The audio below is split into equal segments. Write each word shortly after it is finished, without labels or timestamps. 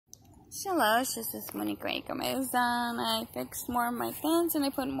Hello, it's just this morning great and I fixed more of my fence and I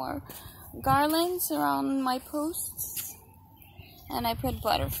put more garlands around my posts and I put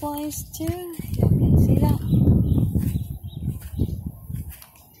butterflies too. You can see that.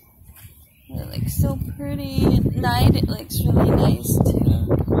 It looks so pretty at night. It looks really nice too.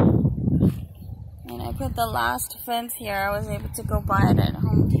 And I put the last fence here. I was able to go buy it at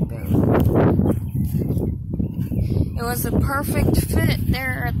Home Depot. It was a perfect fit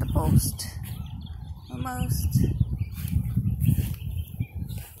there at the post, almost.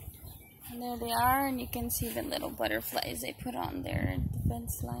 And there they are, and you can see the little butterflies they put on there at the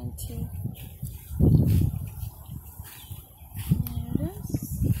fence line too. There it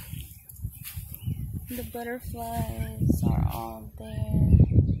is. The butterflies are all there.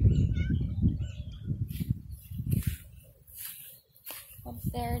 Up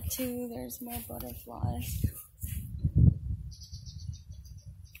there too, there's more butterflies.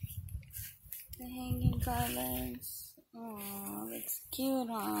 The hanging garlands. Oh, looks cute,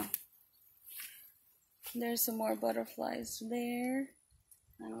 huh? There's some more butterflies there.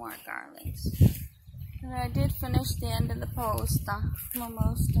 And more garlands. And I did finish the end of the post,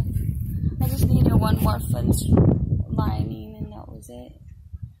 almost. I just needed one more fence lining and that was it.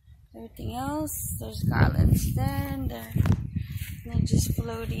 Everything else, there's garlands there and there. And they're just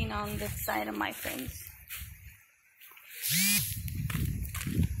floating on the side of my fence.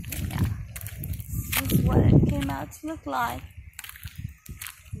 This is what it came out to look like.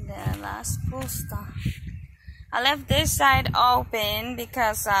 The last poster. I left this side open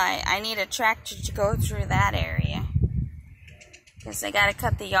because I need a tractor to go through that area. Because I gotta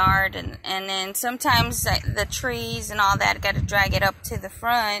cut the yard and then sometimes the trees and all that, I gotta drag it up to the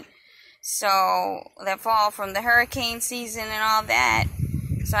front. So they fall from the hurricane season and all that.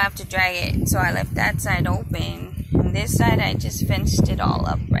 So I have to drag it. So I left that side open. And this side I just fenced it all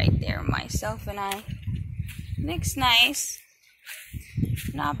up right there myself and I. Looks nice.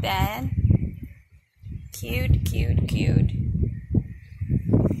 Not bad. Cute, cute, cute.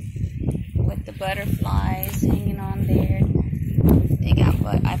 With the butterflies hanging on there. They got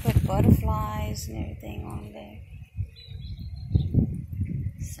I put butterflies and everything on there.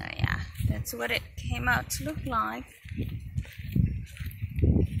 So yeah, that's what it came out to look like.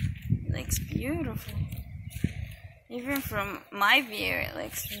 It looks beautiful. Even from my view, it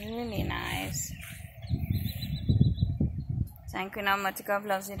looks really nice. Thank you, much God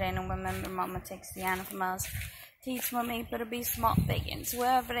loves you, and remember Mama takes the animals. Teach mommy but to be smart begins.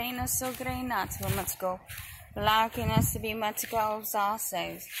 Wherever ain't so great not to much go. Allowing us to be much goals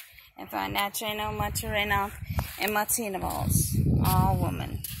also. And find out you know much enough and much animals. All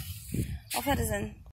women. Auf Wiedersehen.